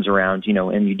fall comes around,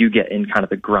 and you do get in kind of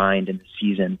the grind in the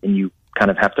season, and you kind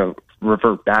of have to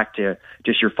revert back to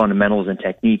just your fundamentals and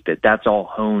technique, that's all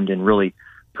honed and really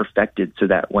perfected, so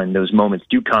that when those moments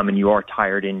do come and you are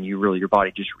tired and your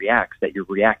body just reacts, that you're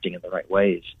reacting in the right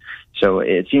ways. So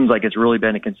it seems like it's really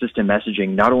been a consistent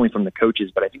messaging, not only from the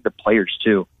coaches, but I think the players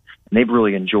too. And they've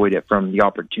really enjoyed it from the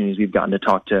opportunities we've gotten to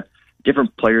talk to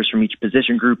different players from each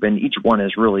position group, and each one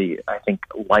has really, I think,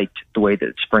 liked the way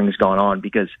that spring's gone on,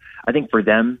 because I think for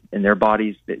them and their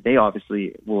bodies, they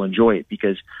obviously will enjoy it,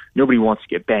 because nobody wants to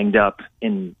get banged up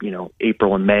in,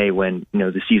 April and May when,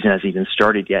 the season hasn't even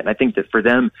started yet. And I think that for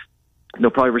them,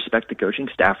 they'll probably respect the coaching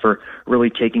staff for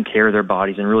really taking care of their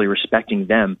bodies and really respecting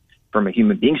them from a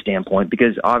human being standpoint,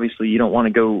 because obviously you don't want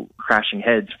to go crashing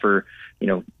heads for,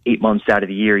 8 months out of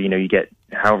the year. You get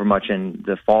however much in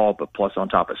the fall, but plus on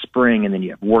top of spring, and then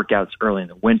you have workouts early in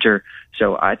the winter.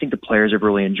 So I think the players have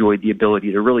really enjoyed the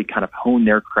ability to really kind of hone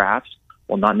their crafts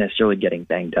while not necessarily getting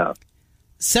banged up.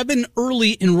 7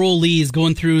 early enrollees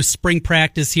going through spring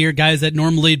practice here, guys that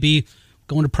normally would be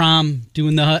going to prom,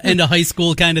 doing the end of high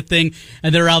school kind of thing,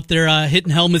 and they're out there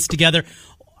hitting helmets together.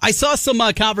 I saw some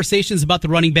conversations about the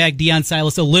running back, Deion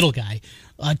Silas, a little guy.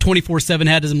 24/7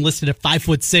 had him listed at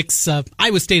 5'6".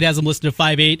 Iowa State has him listed at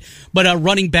 5'8". But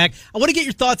running back, I want to get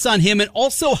your thoughts on him, and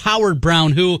also Howard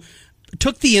Brown, who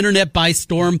took the internet by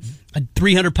storm, a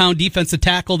 300-pound defensive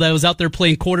tackle that was out there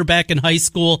playing quarterback in high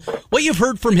school. What you've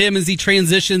heard from him as he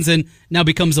transitions and now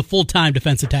becomes a full-time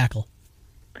defensive tackle?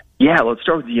 Yeah, let's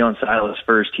start with Deion Silas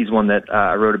first. He's one that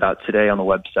I wrote about today on the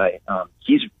website.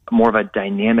 He's more of a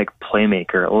dynamic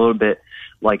playmaker, a little bit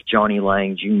like Johnny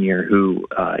Lang Jr., who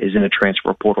is in a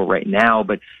transfer portal right now,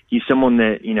 but he's someone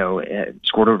that,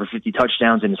 scored over 50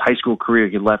 touchdowns in his high school career.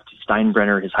 He left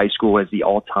Steinbrenner, his high school, as the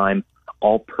all-time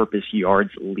all-purpose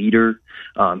yards leader.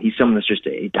 He's someone that's just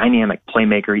a dynamic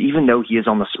playmaker, even though he is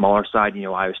on the smaller side.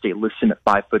 Iowa State lists him at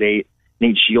 5'8".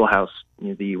 Nate Scheelhaus,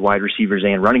 the wide receivers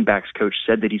and running backs coach,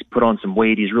 said that he's put on some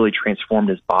weight. He's really transformed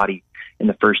his body in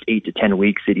the first 8 to 10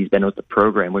 weeks that he's been with the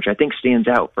program, which I think stands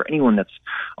out for anyone that's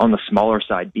on the smaller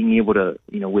side. Being able to,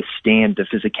 withstand the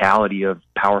physicality of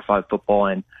Power 5 football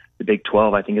and the Big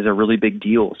 12, I think, is a really big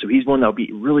deal. So he's one that'll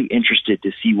be really interested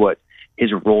to see what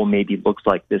his role maybe looks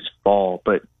like this fall.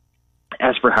 But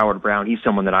as for Howard Brown, he's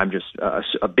someone that I'm just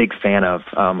a big fan of.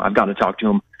 I've gotten to talk to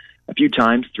him a few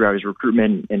times throughout his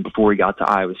recruitment and before he got to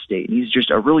Iowa State. And he's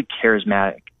just a really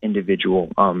charismatic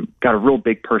individual, got a real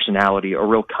big personality, a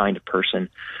real kind of person.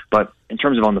 But in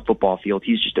terms of on the football field,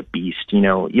 he's just a beast.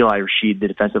 Eli Rashid, the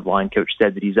defensive line coach,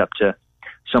 said that he's up to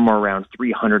somewhere around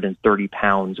 330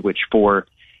 pounds, which for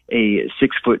a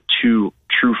 6'2"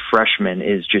 true freshman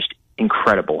is just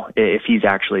incredible if he's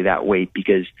actually that weight,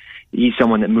 because he's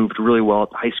someone that moved really well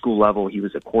at the high school level. He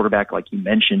was a quarterback, like you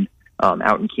mentioned,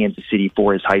 out in Kansas City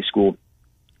for his high school,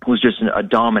 was just a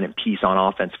dominant piece on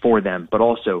offense for them, but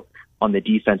also on the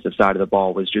defensive side of the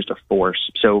ball was just a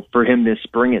force. So for him this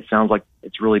spring, it sounds like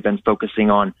it's really been focusing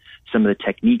on some of the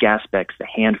technique aspects, the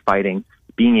hand fighting,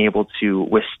 being able to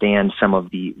withstand some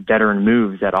of the veteran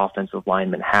moves that offensive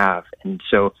linemen have. And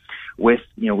so with,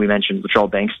 we mentioned Latrell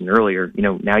Bankston earlier,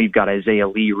 now you've got Isaiah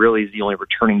Lee really is the only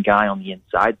returning guy on the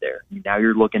inside there. Now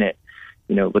you're looking at,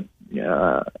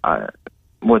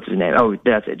 what's his name? Oh,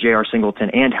 that's it. J.R. Singleton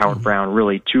and Howard Brown,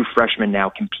 really 2 freshmen now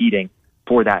competing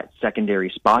for that secondary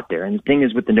spot there. And the thing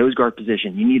is, with the nose guard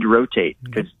position, you need to rotate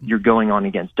because you're going on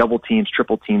against double teams,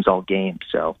 triple teams all game.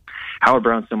 So Howard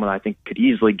Brown's someone I think could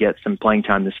easily get some playing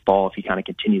time this fall if he kind of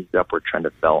continues the upward trend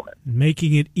of development.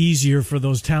 Making it easier for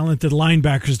those talented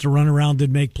linebackers to run around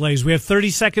and make plays. We have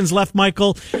 30 seconds left,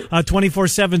 Michael.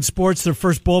 24/7 Sports, their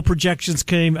first bowl projections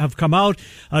have come out.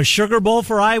 Sugar Bowl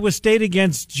for Iowa State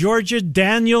against Georgia.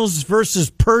 Daniels versus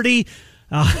Purdy.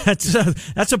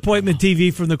 That's appointment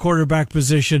TV from the quarterback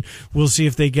position. We'll see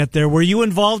if they get there. Were you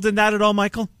involved in that at all,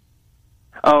 Michael?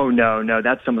 Oh, no.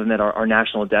 That's something that our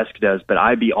national desk does, but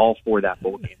I'd be all for that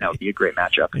bowl game. That would be a great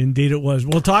matchup. Indeed it was.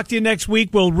 We'll talk to you next week.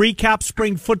 We'll recap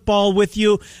spring football with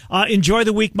you. Enjoy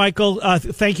the week, Michael.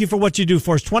 Thank you for what you do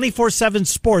for us. 24/7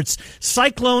 Sports,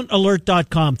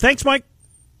 CycloneAlert.com. Thanks, Mike.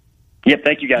 Yep,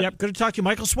 thank you, guys. Yep, good to talk to you.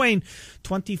 Michael Swain,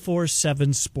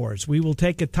 24/7 Sports. We will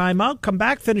take a timeout, come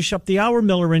back, finish up the hour.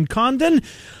 Miller and Condon.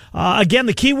 Again,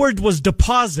 the keyword was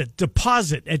deposit.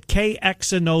 Deposit at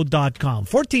KXNO.com.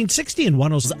 1460 and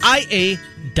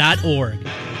 106IA.org.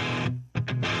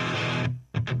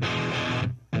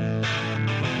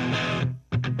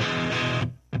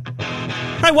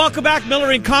 All right, welcome back. Miller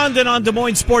and Condon on Des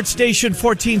Moines Sports Station,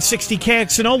 1460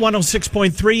 KXNO,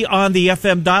 106.3 on the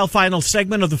FM dial. Final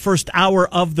segment of the first hour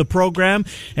of the program.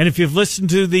 And if you've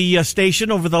listened to the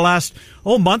station over the last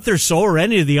month or so, or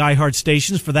any of the iHeart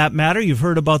stations for that matter, you've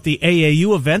heard about the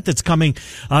AAU event that's coming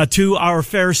to our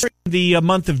fair the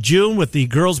month of June with the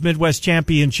Girls Midwest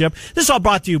Championship. This is all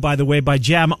brought to you, by the way, by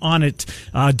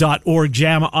JamOnIt.org,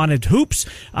 Jam On It Hoops.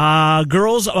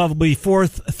 Girls will be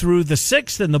 4th through the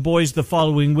 6th, and the boys the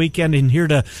following weekend. And here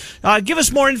to give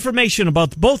us more information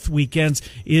about both weekends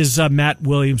is Matt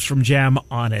Williams from Jam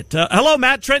On It. Hello,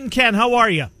 Matt. Trent and Ken, how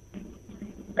are you?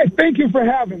 Hey, thank you for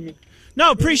having me.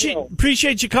 No,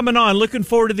 appreciate you coming on. Looking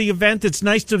forward to the event. It's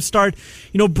nice to start,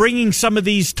 bringing some of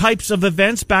these types of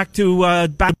events back to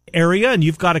back area, and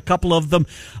you've got a couple of them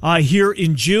here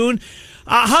in June.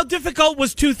 How difficult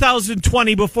was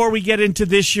 2020 before we get into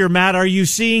this year, Matt? Are you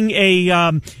seeing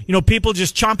people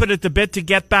just chomping at the bit to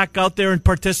get back out there and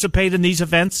participate in these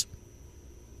events?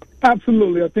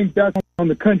 Absolutely. I think that's on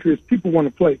the country is people want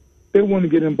to play. They want to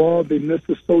get involved. They miss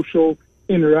the social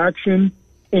interaction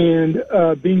and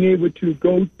being able to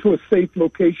go to a safe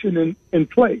location and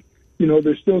play.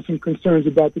 There's still some concerns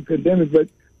about the pandemic, but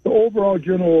the overall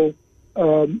general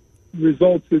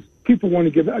results is people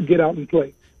want to get out and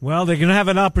play. Well, they're going to have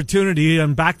an opportunity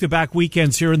on back-to-back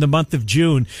weekends here in the month of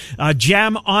June.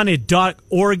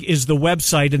 JamOnIt.org is the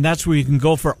website, and that's where you can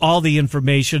go for all the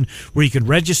information, where you can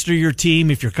register your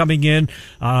team if you're coming in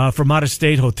from out of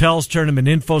state, hotels, tournament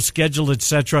info, schedule,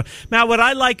 etc. Now, what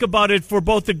I like about it for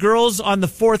both the girls on the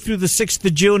 4th through the 6th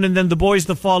of June and then the boys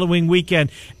the following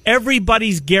weekend,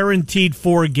 everybody's guaranteed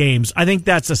 4 games. I think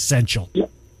that's essential. Yeah,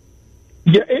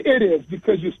 it is,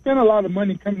 because you spend a lot of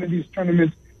money coming to these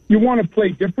tournaments. You want to play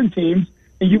different teams,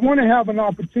 and you want to have an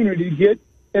opportunity to get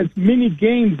as many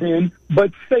games in,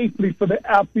 but safely for the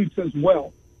athletes as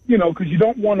well, because you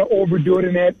don't want to overdo it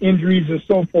and add injuries and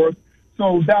so forth.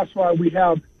 So that's why we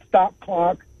have stop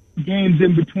clock, games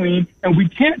in between, and we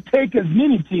can't take as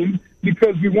many teams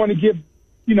because we want to give,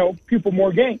 people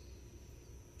more games.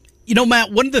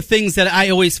 Matt, one of the things that I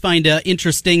always find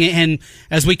interesting, and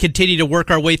as we continue to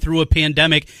work our way through a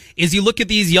pandemic, is you look at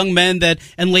these young men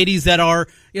and ladies that are,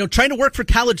 trying to work for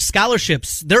college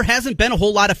scholarships. There hasn't been a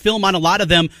whole lot of film on a lot of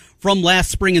them from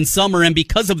last spring and summer, and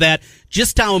because of that,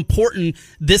 just how important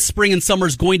this spring and summer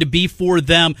is going to be for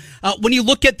them. When you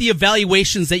look at the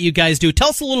evaluations that you guys do, tell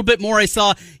us a little bit more. I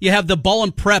saw you have the Ball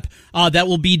and Prep that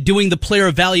will be doing the player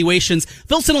evaluations.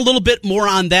 Fill us in a little bit more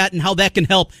on that and how that can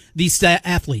help these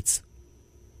athletes.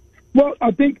 Well,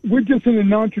 I think we're just in a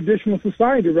non-traditional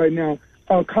society right now.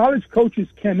 College coaches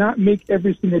cannot make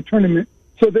every single tournament,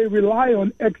 so they rely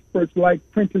on experts like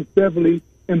Prentice Beverly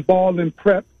and Ball and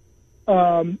Prep.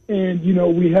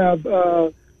 We have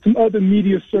some other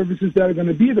media services that are going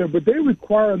to be there, but they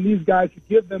require on these guys to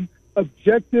give them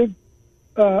objective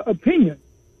opinion.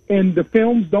 And the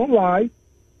films don't lie.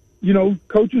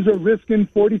 Coaches are risking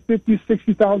 $40,000,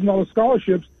 $50,000, $60,000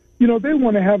 scholarships. They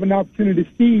want to have an opportunity to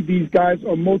see these guys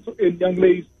and young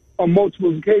ladies on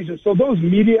multiple occasions. So those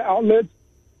media outlets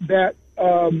that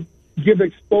give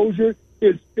exposure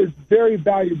is very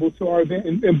valuable to our event,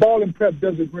 and Ball and Prep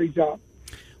does a great job.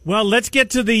 Well, let's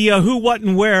get to the who, what,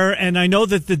 and where. And I know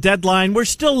that the deadline,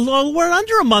 we're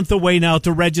under a month away now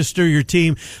to register your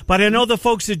team. But I know the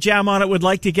folks at Jam On It would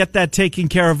like to get that taken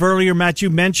care of earlier. Matt,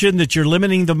 you mentioned that you're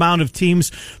limiting the amount of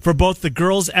teams for both the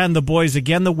girls and the boys.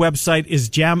 Again, the website is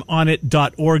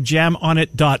JamOnIt.org,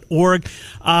 JamOnIt.org.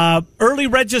 Early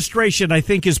registration, I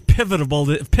think, is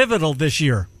pivotal this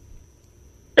year.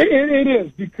 It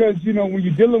is, because, when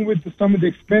you're dealing with some of the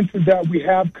expenses that we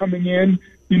have coming in,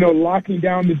 locking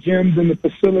down the gyms and the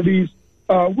facilities,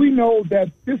 we know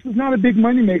that this is not a big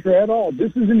moneymaker at all.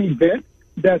 This is an event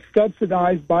that's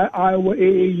subsidized by Iowa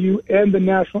AAU and the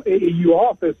National AAU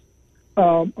office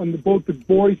on both the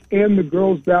boys and the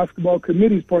girls basketball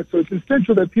committee's part. So it's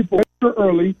essential that people register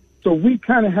early, so we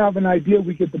kind of have an idea.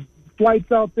 We get the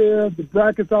flights out there, the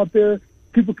brackets out there.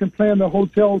 People can plan their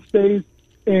hotel stays,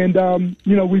 and,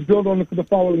 we build on it for the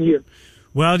following year.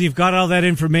 Well, you've got all that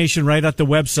information right at the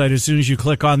website as soon as you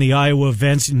click on the Iowa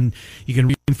events, and you can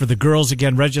read for the girls.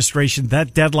 Again, registration,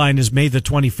 that deadline is May the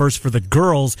 21st for the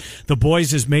girls. The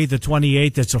boys is May the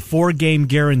 28th. It's a 4-game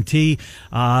guarantee.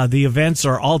 The events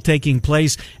are all taking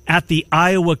place at the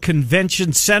Iowa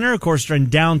Convention Center. Of course, they're in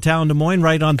downtown Des Moines,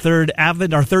 right on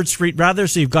 3rd Street, rather.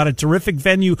 So you've got a terrific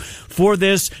venue for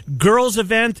this. Girls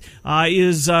event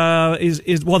is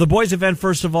the boys event,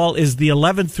 first of all, is the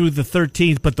 11th through the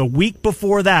 13th, but the week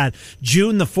before that,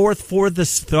 June the 4th through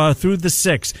the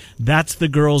 6th, that's the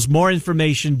girls. More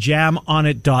information,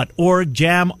 jamonit.org,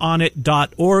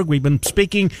 jamonit.org. We've been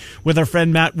speaking with our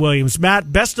friend Matt Williams.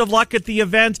 Matt, best of luck at the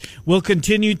event. We'll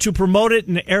continue to promote it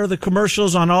and air the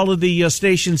commercials on all of the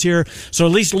stations here, so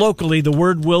at least locally the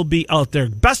word will be out there.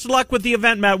 Best of luck with the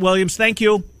event, Matt Williams. Thank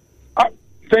you.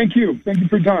 Thank you. Thank you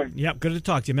for your time. Yep, good to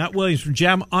talk to you. Matt Williams from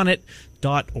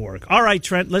jamonit.org. All right,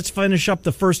 Trent, let's finish up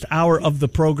the first hour of the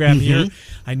program here.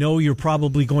 I know you're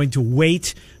probably going to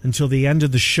wait until the end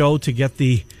of the show to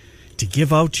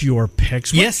give out your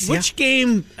picks. Which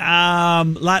game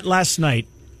last night?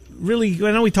 Really,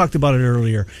 I know we talked about it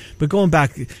earlier, but going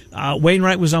back,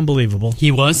 Wainwright was unbelievable. He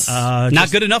was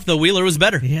not good enough though. Wheeler was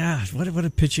better. Yeah, what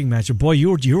a pitching matchup, boy!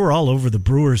 You were all over the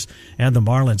Brewers and the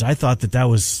Marlins. I thought that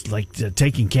was like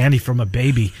taking candy from a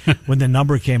baby when the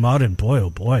number came out, and boy,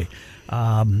 oh boy.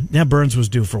 Burns was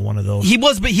due for one of those. He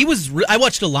was. I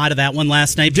watched a lot of that one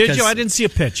last night. Did you? I didn't see a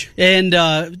pitch, and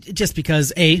just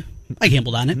because I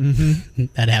gambled on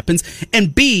it, that happens,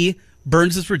 and B,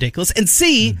 Burns is ridiculous, and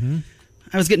C.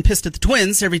 I was getting pissed at the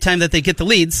Twins every time that they get the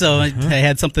lead, so I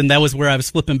had something that was where I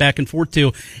was flipping back and forth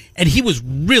to. And he was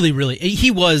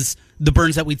he was the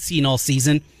Burns that we'd seen all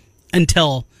season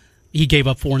until he gave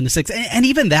up 4 in the 6th. And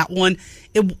even that one,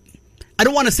 I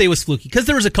don't want to say it was fluky because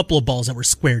there was a couple of balls that were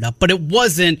squared up, but it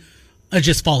wasn't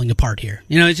just falling apart here.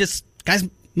 It just guys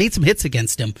made some hits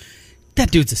against him.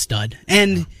 That dude's a stud.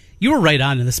 And you were right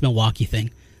on in this Milwaukee thing.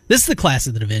 This is the class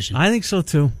of the division. I think so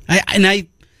too.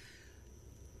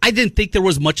 I didn't think there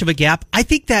was much of a gap. I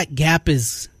think that gap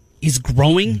is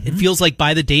growing. It feels like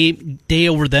by the day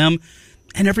over them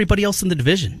and everybody else in the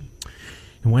division.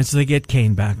 And once they get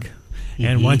Kane back,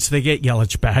 and once they get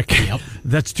Yelich back,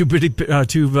 that's two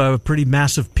pretty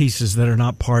massive pieces that are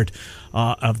not part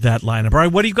of that lineup. All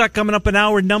right, what do you got coming up in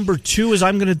hour number 2? As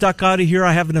I'm going to duck out of here,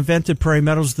 I have an event at Prairie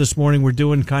Meadows this morning. We're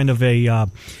doing kind of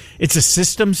it's a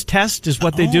systems test is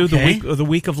what they do the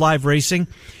week of live racing.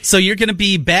 So you're going to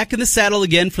be back in the saddle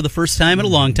again for the first time in a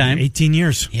long time. 18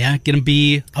 years. Yeah, going to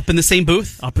be up in the same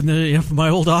booth? Up in my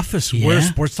old office where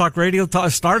Sports Talk Radio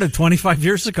started 25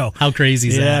 years ago. How crazy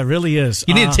is that? Yeah, it really is.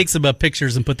 You need to take some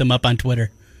pictures and put them up on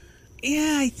Twitter.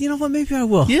 Yeah, you know what? Maybe I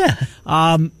will. Yeah.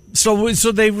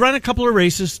 So they run a couple of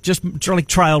races, just like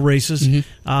trial races.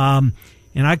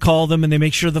 And I call them, and they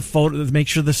make sure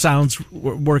the sound's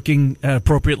working at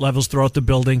appropriate levels throughout the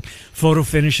building. Photo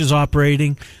finish is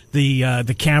operating.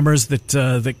 The cameras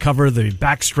that cover the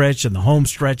backstretch and the home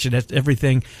stretch and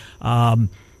everything.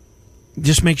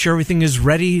 Just make sure everything is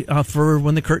ready for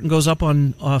when the curtain goes up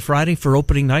on Friday for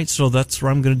opening night. So that's what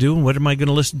I'm going to do. And what am I going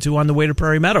to listen to on the way to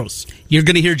Prairie Meadows? You're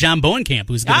going to hear John Bowenkamp,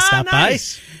 who's going to stop by.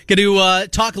 Going to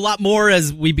talk a lot more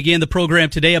as we began the program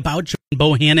today about John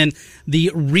Bohannon,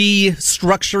 the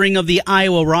restructuring of the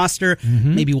Iowa roster,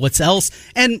 maybe what's else.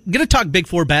 And going to talk Big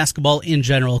Four basketball in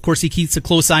general. Of course, he keeps a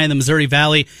close eye on the Missouri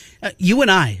Valley. You and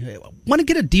I want to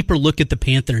get a deeper look at the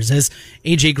Panthers as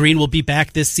A.J. Green will be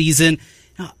back this season.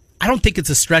 I don't think it's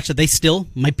a stretch that they still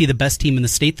might be the best team in the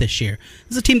state this year.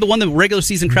 This is a team that won the regular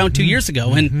season crown 2 years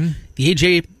ago, and the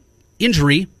AJ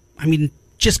injury,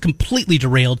 just completely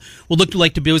derailed. Will look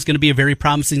like it was going to be a very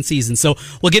promising season. So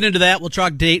we'll get into that. We'll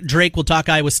talk Drake. We'll talk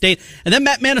Iowa State. And then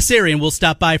Matt Manasarian will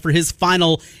stop by for his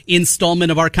final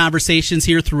installment of our conversations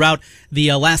here throughout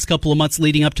the last couple of months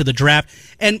leading up to the draft.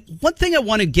 And one thing I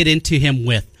want to get into him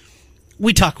with,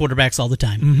 we talk quarterbacks all the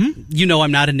time. You know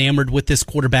I'm not enamored with this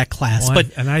quarterback class.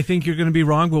 And I think you're going to be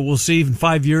wrong, but we'll see in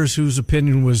 5 years whose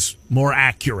opinion was more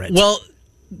accurate. Well,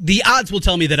 the odds will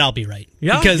tell me that I'll be right.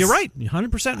 Yeah, because you're right.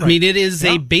 100% right. It is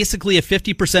basically a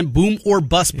 50% boom or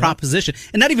bust proposition.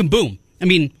 And not even boom.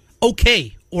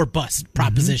 Okay or bust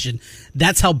proposition.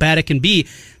 That's how bad it can be.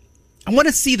 I want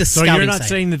to see the scouting side. So you're not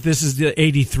saying that this is the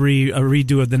 83, a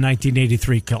redo of the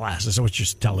 1983 class, is what you're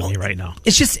telling me right now.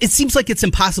 It's just, it seems like it's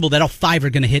impossible that all 5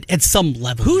 are going to hit at some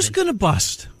level. Who's going to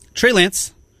bust? Trey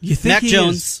Lance. You think Mac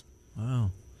Jones. Wow.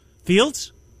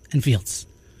 Fields? And Fields.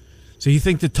 So you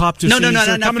think the top two seeds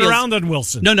are coming around on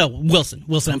Wilson? No, Wilson.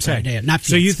 Wilson, I'm sorry. Yeah, not Fields.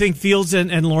 So you think Fields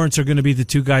and Lawrence are going to be the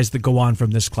two guys that go on from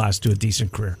this class to a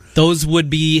decent career? Those would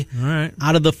be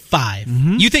out of the 5.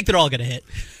 Mm-hmm. You think they're all going to hit?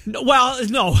 Well,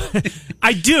 no.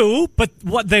 I do, but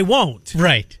what they won't.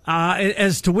 Right.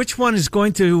 As to which one is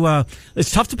going to... it's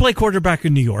tough to play quarterback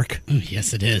in New York.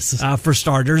 Yes, it is. For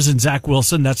starters, and Zach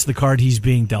Wilson, that's the card he's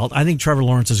being dealt. I think Trevor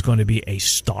Lawrence is going to be a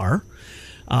star.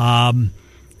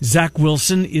 Zach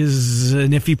Wilson is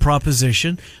an iffy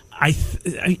proposition.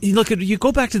 You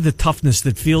go back to the toughness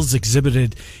that Fields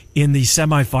exhibited in the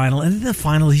semifinal, and in the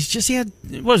final, he had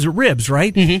ribs,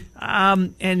 right?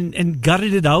 Mm-hmm. And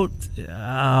gutted it out.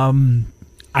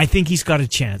 I think he's got a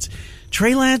chance.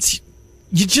 Trey Lance,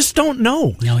 you just don't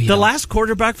know. The last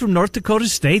quarterback from North Dakota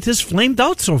State has flamed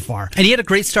out so far. And he had a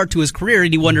great start to his career,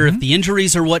 and you wonder if the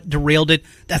injuries are what derailed it.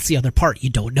 That's the other part. You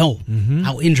don't know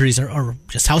how injuries are, or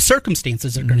just how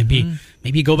circumstances are going to be.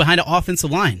 Maybe you go behind an offensive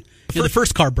line. You're the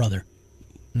first Carr brother.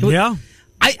 Yeah.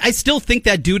 I still think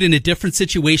that dude in a different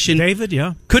situation, David,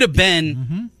 could have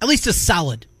been at least a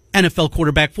solid NFL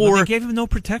quarterback for. They gave him no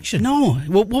protection. No.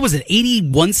 What was it,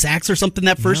 81 sacks or something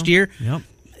that first year? Yep.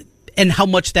 And how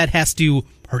much that has to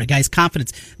hurt a guy's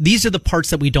confidence. These are the parts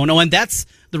that we don't know, and that's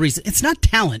the reason. It's not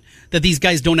talent that these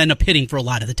guys don't end up hitting for a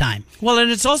lot of the time. Well,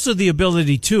 and it's also the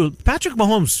ability to. Patrick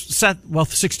Mahomes sat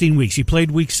 16 weeks. He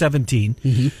played week 17.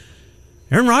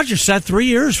 Mm-hmm. Aaron Rodgers sat 3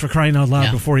 years, for crying out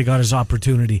loud, before he got his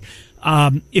opportunity.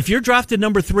 If you're drafted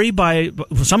number 3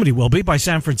 somebody will be by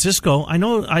San Francisco. I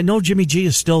know Jimmy G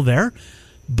is still there.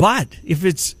 But if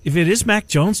it is Mac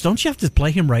Jones, don't you have to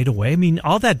play him right away? I mean,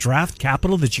 all that draft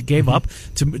capital that you gave up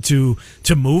to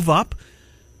move up.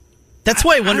 That's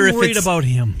why I wonder I'm worried about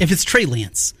him. If it's Trey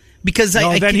Lance, because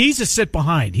then he's a sit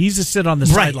behind. He's a sit on the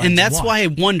sidelines. Right, and that's why I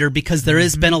wonder, because there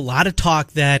has been a lot of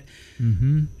talk that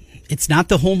it's not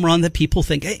the home run that people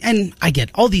think. And I get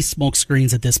all these smoke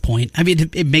screens at this point. I mean,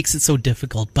 it makes it so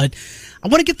difficult. But I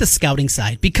want to get the scouting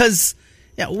side, because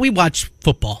we watch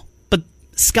football.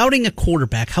 Scouting a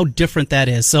quarterback, how different that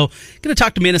is. So, going to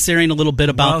talk to Manasarian a little bit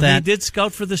about that. He did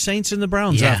scout for the Saints and the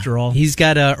Browns, after all. He's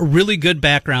got a really good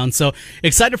background. So,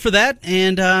 excited for that.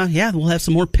 And, we'll have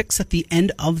some more picks at the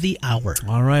end of the hour.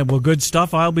 All right. Well, good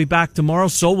stuff. I'll be back tomorrow.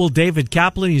 So will David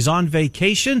Kaplan. He's on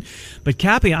vacation. But,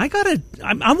 Cappy, I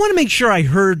want to make sure I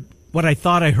heard what I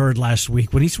thought I heard last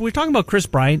week when we were talking about Chris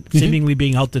Bryant seemingly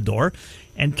being out the door.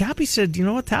 And Cappy said, you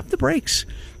know what, tap the brakes.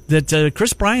 That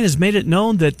Chris Bryant has made it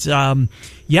known that,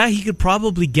 he could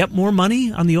probably get more money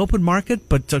on the open market,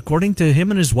 but according to him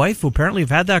and his wife, who apparently have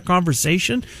had that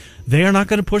conversation, they are not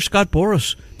going to push Scott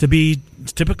Boras to be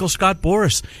typical Scott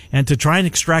Boras and to try and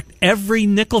extract every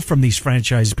nickel from these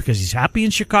franchises because he's happy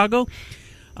in Chicago.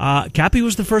 Cappy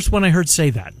was the first one I heard say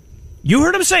that. You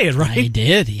heard him say it, right? I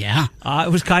did, yeah. I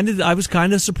was kind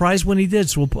of surprised when he did,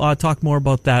 so we'll talk more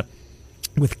about that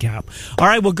with Cap. All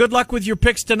right, well, good luck with your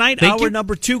picks tonight. Thank you.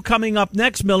 Number 2 coming up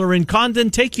next. Miller and Condon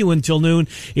take you until noon.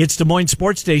 It's Des Moines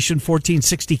Sports Station,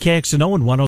 1460 KXNO and 106.